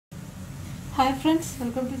Hi friends,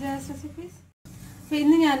 welcome to Jaya's recipes. So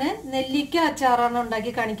ഇന്ന് ഞാൻ നെല്ലിക്ക അച്ചാറാണ്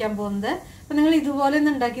ഉണ്ടാക്കി കാണിക്കാൻ പോകുന്നത്. അപ്പോൾ നിങ്ങൾ ഇതുപോലെ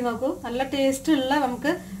ഒന്ന് ഉണ്ടാക്കി നോക്കൂ. നല്ല ടേസ്റ്റ് ഉള്ള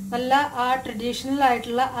നമുക്ക് നല്ല ആ ട്രഡീഷണൽ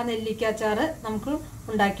ആയിട്ടുള്ള ആ നെല്ലിക്ക അച്ചാർ നമുക്ക്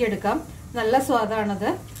ഉണ്ടാക്കി എടുക്കാം. നല്ല സ്വാദാണത്.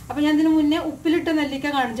 അപ്പോൾ ഞാൻ ഇതിനു മുന്നേ ഉപ്പിലിട്ട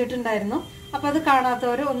നെല്ലിക്ക കാണിച്ചിട്ടുണ്ടായിരുന്നു. അപ്പോൾ അത്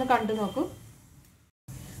കാണാത്തവർ ഒന്ന് കണ്ടു നോക്കൂ.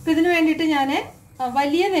 അപ്പോൾ ഇതിനു വേണ്ടിയിട്ട് ഞാൻ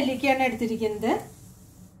വലിയ നെല്ലിക്കയാണ് എടുത്തിരിക്കുന്നത്.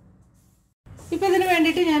 ഇപ്പോൾ ഇതിനു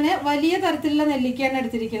വേണ്ടിയിട്ട് ഞാൻ വലിയ തരത്തിലുള്ള നെല്ലിക്കയാണ്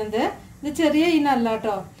എടുത്തിരിക്കുന്നത്. ഇത് ചെറിയ ഇനല്ല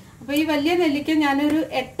കേട്ടോ. അപ്പോൾ ഈ വലിയ നെല്ലിക്ക ഞാനൊരു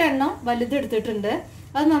 8 എണ്ണം വലുതെടുത്തിട്ടുണ്ട്.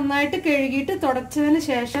 അത് നന്നായിട്ട് കഴുകിയിട്ട് തുടച്ചതിന്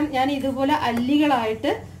ശേഷം ഞാൻ ഇതുപോലെ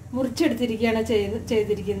അല്ലികളായിട്ട് മുറിച്ചെടുത്തിരിക്കുകയാണ്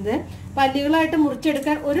ചെയ്തിരിക്കുന്നത്. അപ്പോൾ അല്ലികളായിട്ട്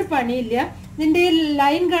മുറിച്ചെടുക്കാൻ ഒരു പണിയില്ല. ഇതിൻ്റെ ഈ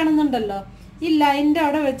ലൈൻ കാണുന്നുണ്ടല്ലോ, ഈ ലൈനിൻ്റെ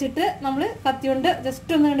അവിടെ വെച്ചിട്ട് നമ്മൾ കത്തി കൊണ്ട്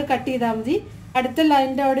ജസ്റ്റ് ഒന്ന് കൊണ്ട് കട്ട് ചെയ്താൽ മതി. അടുത്ത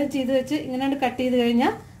ലൈനിൻ്റെ അവിടെ ചെയ്ത് വെച്ച് ഇങ്ങനെ കട്ട് ചെയ്ത്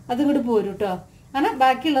കഴിഞ്ഞാൽ അതും കൂടി പോരും കേട്ടോ. അങ്ങനെ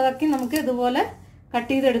ബാക്കിയുള്ളതൊക്കെ നമുക്ക് ഇതുപോലെ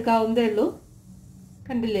കട്ട് ചെയ്തെടുക്കാവുന്നതേ ഉള്ളൂ.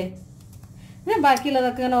 കണ്ടില്ലേ? ഞാൻ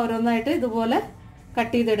ബാക്കിയുള്ളതൊക്കെ ഇങ്ങനെ ഓരോന്നായിട്ട് ഇതുപോലെ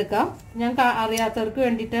കട്ട് ചെയ്തെടുക്കാം. ഞാൻ അറിയാത്തവർക്ക്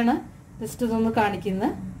വേണ്ടിയിട്ടാണ് ജസ്റ്റ് ഇതൊന്ന് കാണിക്കുന്നത്.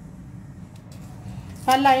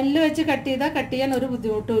 ആ ലൈനിൽ വെച്ച് കട്ട് ചെയ്യാൻ ഒരു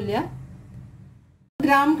ബുദ്ധിമുട്ടുമില്ല.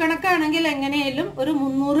 ഗ്രാം കണക്കാണെങ്കിൽ എങ്ങനെയായാലും ഒരു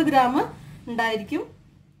 300 ഗ്രാം ഉണ്ടായിരിക്കും.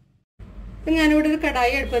 ഇപ്പം ഞാനിവിടെ ഒരു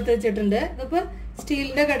കടായി അടുപ്പത്ത് വെച്ചിട്ടുണ്ട്. ഇതിപ്പോൾ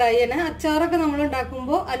സ്റ്റീലിൻ്റെ കടായിയാണ്. അച്ചാറൊക്കെ നമ്മൾ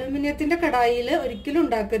ഉണ്ടാക്കുമ്പോൾ അലുമിനിയത്തിൻ്റെ കടായിയിൽ ഒരിക്കലും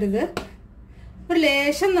ഉണ്ടാക്കരുത്. ഒരു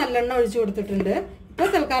ലേശം നല്ലെണ്ണ ഒഴിച്ചു കൊടുത്തിട്ടുണ്ട്.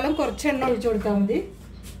 ഇപ്പോൾ തൽക്കാലം കുറച്ച് എണ്ണ ഒഴിച്ചു കൊടുത്താൽ മതി.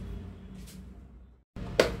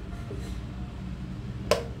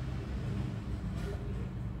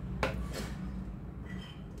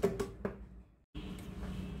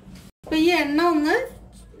 അപ്പോൾ ഈ എണ്ണ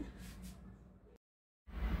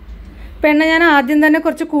ഞാൻ ആദ്യം തന്നെ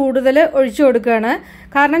കുറച്ച് കൂടുതൽ ഒഴിച്ചു കൊടുക്കുകയാണ്.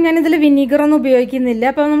 കാരണം ഞാനിതിൽ വിനീഗറൊന്നും ഉപയോഗിക്കുന്നില്ല.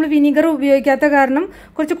 അപ്പോൾ നമ്മൾ വിനീഗർ ഉപയോഗിക്കാത്ത കാരണം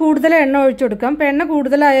കുറച്ച് കൂടുതൽ എണ്ണ ഒഴിച്ചു കൊടുക്കാം. അപ്പോൾ എണ്ണ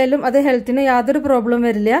കൂടുതലായാലും അത് ഹെൽത്തിന് യാതൊരു പ്രോബ്ലം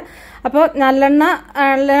വരില്ല. അപ്പോൾ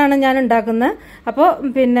നല്ലെണ്ണയാണ് ഞാൻ ഉണ്ടാക്കുന്നത്. അപ്പോൾ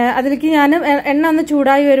പിന്നെ അതിലേക്ക് ഞാൻ എണ്ണ ഒന്ന്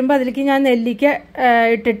ചൂടായി വരുമ്പോൾ അതിലേക്ക് ഞാൻ നെല്ലിക്ക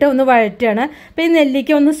ഇട്ടിട്ട് ഒന്ന് വഴറ്റുകയാണ്. അപ്പോൾ ഈ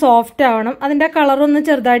നെല്ലിക്ക ഒന്ന് സോഫ്റ്റ് ആവണം. അതിൻ്റെ കളറൊന്ന്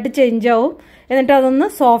ചെറുതായിട്ട് ചേഞ്ച് ആവും. എന്നിട്ട് അതൊന്ന്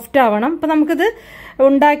സോഫ്റ്റ് ആവണം. അപ്പോൾ നമുക്കിത്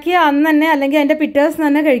ഉണ്ടാക്കിയ അന്ന് തന്നെ അല്ലെങ്കിൽ അതിൻ്റെ പിറ്റേ ദിവസം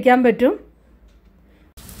തന്നെ കഴിക്കാൻ പറ്റും.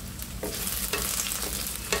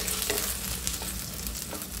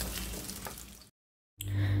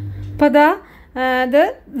 അപ്പോൾ അത്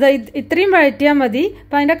ഇത്രയും വഴറ്റിയാൽ മതി.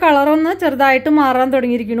 അപ്പം അതിൻ്റെ കളറൊന്ന് ചെറുതായിട്ട് മാറാൻ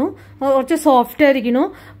തുടങ്ങിയിരിക്കുന്നു. കുറച്ച് സോഫ്റ്റ് ആയിരിക്കുന്നു.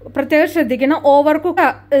 പ്രത്യേകം ശ്രദ്ധിക്കണം, ഓവർ കുക്ക്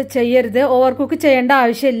ചെയ്യരുത്. ഓവർ കുക്ക് ചെയ്യേണ്ട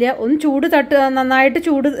ആവശ്യമില്ല. ഒന്ന് നന്നായിട്ട്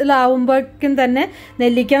ചൂടിലാവുമ്പോഴേക്കും തന്നെ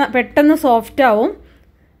നെല്ലിക്ക പെട്ടെന്ന് സോഫ്റ്റ് ആവും.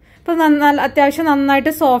 ഇപ്പോൾ അത്യാവശ്യം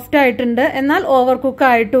നന്നായിട്ട് സോഫ്റ്റ് ആയിട്ടുണ്ട്. എന്നാൽ ഓവർ കുക്ക്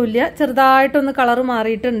ആയിട്ടുമില്ല. ചെറുതായിട്ടൊന്ന് കളറ്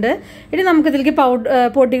മാറിയിട്ടുണ്ട്. ഇനി നമുക്കിതിലേക്ക്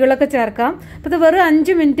പൊടികളൊക്കെ ചേർക്കാം. അപ്പോൾ ഇത് വെറും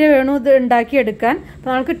 5 മിനിറ്റ് വേണം ഇത് ഉണ്ടാക്കിയെടുക്കാൻ.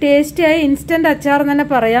 അപ്പോൾ നമുക്ക് ടേസ്റ്റിയായി ഇൻസ്റ്റൻറ്റ് അച്ചാർ എന്ന് തന്നെ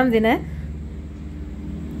പറയാം ഇതിന്.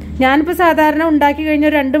 ഞാനിപ്പോൾ സാധാരണ ഉണ്ടാക്കി കഴിഞ്ഞ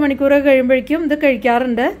 2 മണിക്കൂറൊക്കെ കഴിയുമ്പോഴേക്കും ഇത്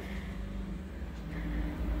കഴിക്കാറുണ്ട്.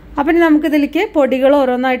 അപ്പം ഇനി നമുക്കിതിലേക്ക് പൊടികൾ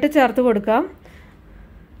ഓരോന്നായിട്ട് ചേർത്ത് കൊടുക്കാം.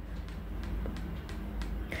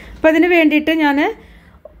 അപ്പം അതിന് വേണ്ടിയിട്ട് ഞാൻ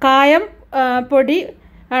കായം പൊടി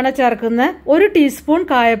ആണ് ചേർക്കുന്നത്. 1 ടീസ്പൂൺ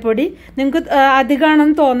കായപ്പൊടി. നിങ്ങൾക്ക്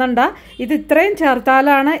അധികമാണെന്ന് തോന്നണ്ട. ഇത് ഇത്രയും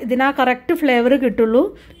ചേർത്താലാണ് ഇതിനാ കറക്റ്റ് ഫ്ലേവർ കിട്ടുള്ളൂ.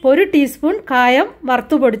 1 ടീസ്പൂൺ കായം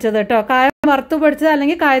വറുത്തു പൊടിച്ചത് കേട്ടോ. കായം വറുത്തു പൊടിച്ചത്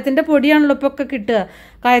അല്ലെങ്കിൽ കായത്തിൻ്റെ പൊടിയാണല്ലോ ഇപ്പോൾ ഒക്കെ കിട്ടുക.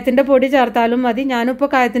 കായത്തിൻ്റെ പൊടി ചേർത്താലും മതി. ഞാനിപ്പോൾ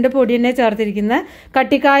കായത്തിൻ്റെ പൊടി തന്നെ ചേർത്തിരിക്കുന്നത്.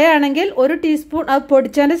 കട്ടിക്കായ ആണെങ്കിൽ 1 ടീസ്പൂൺ, അത്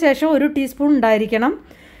പൊടിച്ചതിന് ശേഷം 1 ടീസ്പൂൺ ഉണ്ടായിരിക്കണം.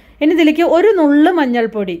 ഇനി ഇതിലേക്ക് 1 നുള്ള്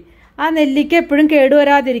മഞ്ഞൾപ്പൊടി. ആ നെല്ലിക്ക എപ്പോഴും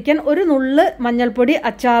കേടുവരാതിരിക്കാൻ 1 നുള്ള് മഞ്ഞൾപ്പൊടി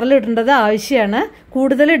അച്ചാറിൽ ഇടേണ്ടത് ആവശ്യമാണ്.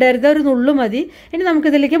 കൂടുതൽ ഇടരുത്, 1 നുള്ളു മതി. ഇനി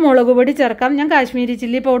നമുക്കിതിലേക്ക് മുളക് പൊടി ചേർക്കാം. ഞാൻ കാശ്മീരി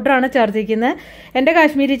ചില്ലി പൗഡറാണ് ചേർത്തിരിക്കുന്നത്. എൻ്റെ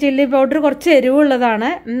കാശ്മീരി ചില്ലി പൗഡർ കുറച്ച് എരിവുള്ളതാണ്.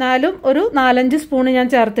 എന്നാലും ഒരു 4-5 സ്പൂണ് ഞാൻ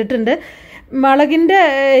ചേർത്തിട്ടുണ്ട്. മുളകിൻ്റെ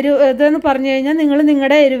ഇതെന്ന് പറഞ്ഞു കഴിഞ്ഞാൽ നിങ്ങൾ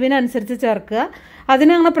നിങ്ങളുടെ എരിവിനനുസരിച്ച് ചേർക്കുക.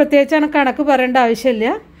 അതിന് അങ്ങനെ പ്രത്യേകിച്ച് കണക്ക് പറയേണ്ട ആവശ്യമില്ല.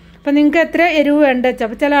 അപ്പം നിങ്ങൾക്ക് എത്ര എരിവ് വേണ്ട വെച്ചാൽ,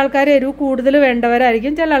 അപ്പോൾ ചില ആൾക്കാർ എരിവ് കൂടുതൽ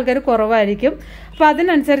വേണ്ടവരായിരിക്കും, ചില ആൾക്കാർ കുറവായിരിക്കും. അപ്പോൾ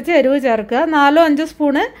അതിനനുസരിച്ച് എരിവ് ചേർക്കുക. 4-5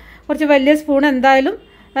 സ്പൂണ്, കുറച്ച് വലിയ സ്പൂൺ എന്തായാലും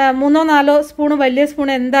 3-4 സ്പൂണ് വലിയ സ്പൂൺ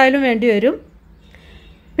എന്തായാലും വേണ്ടി വരും.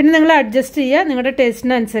 പിന്നെ നിങ്ങൾ അഡ്ജസ്റ്റ് ചെയ്യുക നിങ്ങളുടെ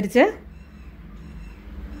ടേസ്റ്റിനനുസരിച്ച്.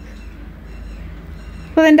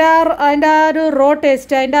 അപ്പോൾ അതിൻ്റെ ആ ഒരു റോ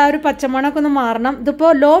ടേസ്റ്റ്, അതിൻ്റെ ആ ഒരു പച്ചമണമൊക്കെ ഒന്ന് മാറണം.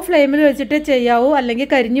 ഇതിപ്പോൾ ലോ ഫ്ലെയിമിൽ വെച്ചിട്ട് ചെയ്യാവൂ, അല്ലെങ്കിൽ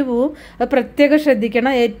കരിഞ്ഞു പോവും. അത് പ്രത്യേകം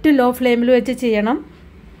ശ്രദ്ധിക്കണം. ഏറ്റവും ലോ ഫ്ലെയിമിൽ വെച്ച് ചെയ്യണം.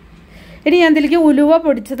 ഇനി ഞാൻ ഇതിലേക്ക് ഉലുവ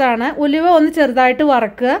പൊടിച്ചതാണ്. ഉലുവ ഒന്ന് ചെറുതായിട്ട്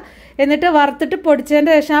വറക്കുക. എന്നിട്ട് വറുത്തിട്ട്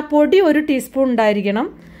പൊടിച്ചതിൻ്റെ ശേഷം ആ പൊടി 1 ടീസ്പൂൺ ഉണ്ടായിരിക്കണം.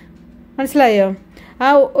 മനസ്സിലായോ? ആ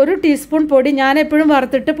 1 ടീസ്പൂൺ പൊടി ഞാൻ എപ്പോഴും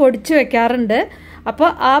വറുത്തിട്ട് പൊടിച്ച് വെക്കാറുണ്ട്. അപ്പോൾ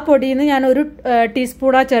ആ പൊടിയിൽ നിന്ന് ഞാൻ 1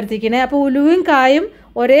 ടീസ്പൂണാണ് ചേർത്തിക്കുന്നത്. അപ്പോൾ ഉലുവയും കായും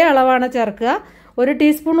ഒരേ അളവാണ് ചേർക്കുക. 1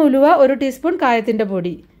 ടീസ്പൂൺ ഉലുവ, 1 ടീസ്പൂൺ കായത്തിൻ്റെ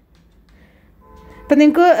പൊടി. അപ്പം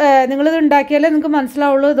നിങ്ങളിത് ഉണ്ടാക്കിയാലേ നിങ്ങൾക്ക്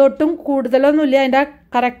മനസ്സിലാവുള്ളൂ. ഇതൊട്ടും കൂടുതലൊന്നുമില്ല. അതിൻ്റെ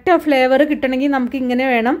കറക്റ്റ് ഫ്ലേവർ കിട്ടണമെങ്കിൽ നമുക്ക് ഇങ്ങനെ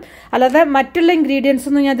വേണം. അല്ലാതെ മറ്റുള്ള ഇൻഗ്രീഡിയൻസ്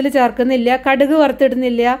ഒന്നും ഞാൻ അതിൽ ചേർക്കുന്നില്ല. കടുക്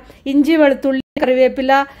വറുത്തിടുന്നില്ല, ഇഞ്ചി വെളുത്തുള്ളി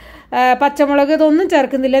കറിവേപ്പില പച്ചമുളക് ഇതൊന്നും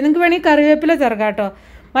ചേർക്കുന്നില്ല. നിങ്ങൾക്ക് വേണമെങ്കിൽ കറിവേപ്പില ചേർക്കാം കേട്ടോ.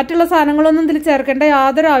 മറ്റുള്ള സാധനങ്ങളൊന്നും ഇതിൽ ചേർക്കേണ്ട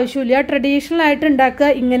യാതൊരു ആവശ്യമില്ല. ട്രഡീഷണൽ ആയിട്ട് ഉണ്ടാക്കുക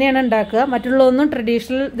ഇങ്ങനെയാണ് ഉണ്ടാക്കുക. മറ്റുള്ളതൊന്നും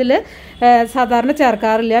ട്രഡീഷണൽ ഇതിൽ സാധാരണ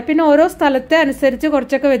ചേർക്കാറില്ല. പിന്നെ ഓരോ സ്ഥലത്തെ അനുസരിച്ച്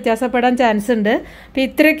കുറച്ചൊക്കെ വ്യത്യാസപ്പെടാൻ ചാൻസ് ഉണ്ട്. അപ്പം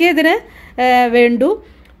ഇത്രയൊക്കെ ഇതിന് വേണ്ടു.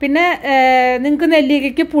 പിന്നെ നിങ്ങൾക്ക്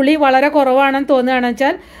നെല്ലിക്കയ്ക്ക് പുളി വളരെ കുറവാണെന്ന് തോന്നുകയാണെന്ന്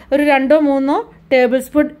വെച്ചാൽ ഒരു 2-3 ടേബിൾ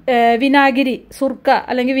സ്പൂൺ വിനാഗിരി, സുർക്ക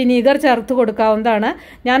അല്ലെങ്കിൽ വിനീഗർ ചേർത്ത് കൊടുക്കാവുന്നതാണ്.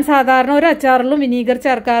 ഞാൻ സാധാരണ ഒരു അച്ചാറിലും വിനീഗർ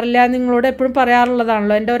ചേർക്കാറില്ല. നിങ്ങളോട് എപ്പോഴും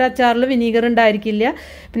പറയാറുള്ളതാണല്ലോ, എൻ്റെ ഒരു അച്ചാറിൽ വിനീഗർ ഉണ്ടായിരിക്കില്ല.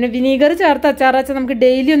 പിന്നെ വിനീഗർ ചേർത്ത് അച്ചാർ വെച്ചാൽ നമുക്ക്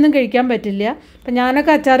ഡെയിലി ഒന്നും കഴിക്കാൻ പറ്റില്ല. അപ്പം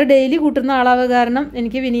ഞാനൊക്കെ അച്ചാർ ഡെയിലി കൂട്ടുന്ന ആളാവുക കാരണം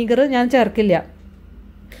എനിക്ക് വിനീഗർ ഞാൻ ചേർക്കില്ല.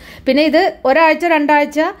 പിന്നെ ഇത് 1-2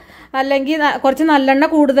 ആഴ്ച അല്ലെങ്കിൽ കുറച്ച് നല്ലെണ്ണ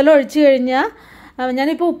കൂടുതൽ ഒഴിച്ചു കഴിഞ്ഞാൽ,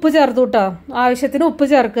 ഞാനിപ്പോൾ ഉപ്പ് ചേർത്തു കേട്ടോ, ആവശ്യത്തിന് ഉപ്പ്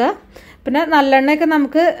ചേർക്കുക. പിന്നെ നല്ലെണ്ണയൊക്കെ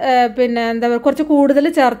നമുക്ക് പിന്നെ എന്താ പറയുക കുറച്ച് കൂടുതൽ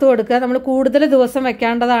ചേർത്ത് കൊടുക്കുക. നമ്മൾ കൂടുതൽ ദിവസം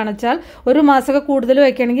വെക്കേണ്ടതാണെന്ന് വെച്ചാൽ 1 മാസമൊക്കെ കൂടുതൽ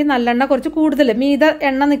വെക്കുകയാണെങ്കിൽ നല്ലെണ്ണ കുറച്ച് കൂടുതൽ മീത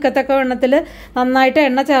എണ്ണ നിൽക്കത്തക്ക എണ്ണത്തിൽ നന്നായിട്ട്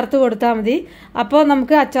എണ്ണ ചേർത്ത് കൊടുത്താൽ മതി. അപ്പോൾ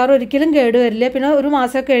നമുക്ക് അച്ചാർ ഒരിക്കലും കേടുവരില്ല. പിന്നെ 1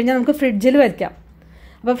 മാസമൊക്കെ കഴിഞ്ഞാൽ നമുക്ക് ഫ്രിഡ്ജിൽ വെക്കാം.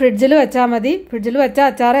 അപ്പോൾ ഫ്രിഡ്ജിൽ വെച്ചാൽ മതി. ഫ്രിഡ്ജിൽ വെച്ചാൽ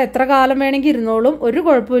അച്ചാർ എത്ര കാലം വേണമെങ്കിൽ ഇരുന്നോളും, ഒരു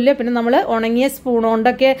കുഴപ്പമില്ല. പിന്നെ നമ്മൾ ഉണങ്ങിയ സ്പൂൺ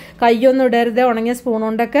കൊണ്ടൊക്കെ, കൈയൊന്നും ഇടരുത്, ഉണങ്ങിയ സ്പൂൺ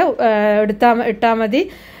കൊണ്ടൊക്കെ ഇട്ടാൽ മതി.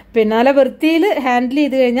 പിന്നെ നല്ല വൃത്തിയിൽ ഹാൻഡിൽ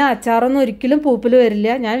ചെയ്ത് കഴിഞ്ഞാൽ അച്ചാറൊന്നും ഒരിക്കലും പൂപ്പിൽ വരില്ല.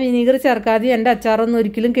 ഞാൻ വിനീഗർ ചേർക്കാതെ എൻ്റെ അച്ചാറൊന്നും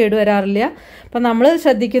ഒരിക്കലും കേടുവരാറില്ല. അപ്പം നമ്മൾ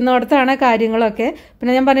ശ്രദ്ധിക്കുന്നിടത്താണ് കാര്യങ്ങളൊക്കെ.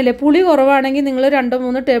 പിന്നെ ഞാൻ പറഞ്ഞില്ലേ, പുളി കുറവാണെങ്കിൽ നിങ്ങൾ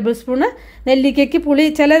 2-3 ടേബിൾ സ്പൂണ് നെല്ലിക്കയ്ക്ക് പുളി,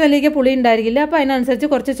 ചില നെല്ലിക്ക പുളി ഉണ്ടായിരിക്കില്ല, അപ്പോൾ അതിനനുസരിച്ച്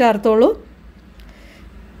കുറച്ച് ചേർത്തോളൂ.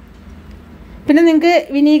 പിന്നെ നിങ്ങൾക്ക്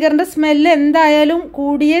വിനീഗറിൻ്റെ സ്മെല്ല് എന്തായാലും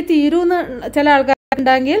കൂടിയേ തീരൂന്ന് ചില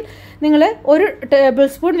ആൾക്കാരുണ്ടെങ്കിൽ നിങ്ങൾ 1 ടേബിൾ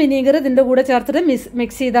സ്പൂൺ വിനീഗർ ഇതിൻ്റെ കൂടെ ചേർത്തിട്ട്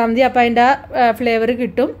മിക്സ് ചെയ്താൽ മതി. അപ്പോൾ അതിൻ്റെ ആ ഫ്ലേവർ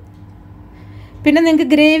കിട്ടും. പിന്നെ നിങ്ങൾക്ക്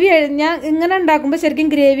ഗ്രേവി, ഞാൻ ഇങ്ങനെ ഉണ്ടാക്കുമ്പോൾ ശരിക്കും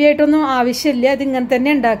ഗ്രേവി ആയിട്ടൊന്നും ആവശ്യമില്ല, അത് ഇങ്ങനെ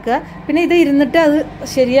തന്നെ ഉണ്ടാക്കുക. പിന്നെ ഇത് ഇരുന്നിട്ട് അത്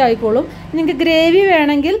ശരിയായിക്കോളും. നിങ്ങൾക്ക് ഗ്രേവി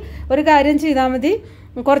വേണമെങ്കിൽ ഒരു കാര്യം ചെയ്താൽ മതി,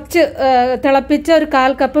 കുറച്ച് തിളപ്പിച്ച ഒരു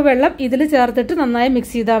 1/4 കപ്പ് വെള്ളം ഇതിൽ ചേർത്തിട്ട് നന്നായി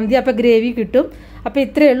മിക്സ് ചെയ്താൽ മതി. അപ്പോൾ ഗ്രേവി കിട്ടും. അപ്പോൾ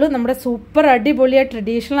ഇത്രയേ ഉള്ളൂ നമ്മുടെ സൂപ്പർ അടിപൊളിയായ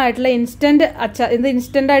ട്രഡീഷണൽ ആയിട്ടുള്ള ഇൻസ്റ്റൻറ്റ് അച്ചാർ. ഇത്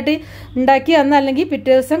ഇൻസ്റ്റൻ്റായിട്ട് ഉണ്ടാക്കി അല്ലെങ്കിൽ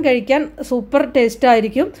പിറ്റേ ദിവസം കഴിക്കാൻ സൂപ്പർ ടേസ്റ്റ്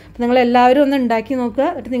ആയിരിക്കും. അപ്പോൾ നിങ്ങളെല്ലാവരും ഒന്ന് ഉണ്ടാക്കി നോക്കുക,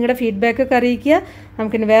 എന്നിട്ട് നിങ്ങളുടെ ഫീഡ്ബാക്കൊക്കെ അറിയിക്കുക.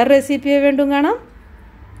 നമുക്കിനി വേറെ റെസിപ്പിയെ വീണ്ടും കാണാം.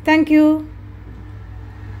 താങ്ക്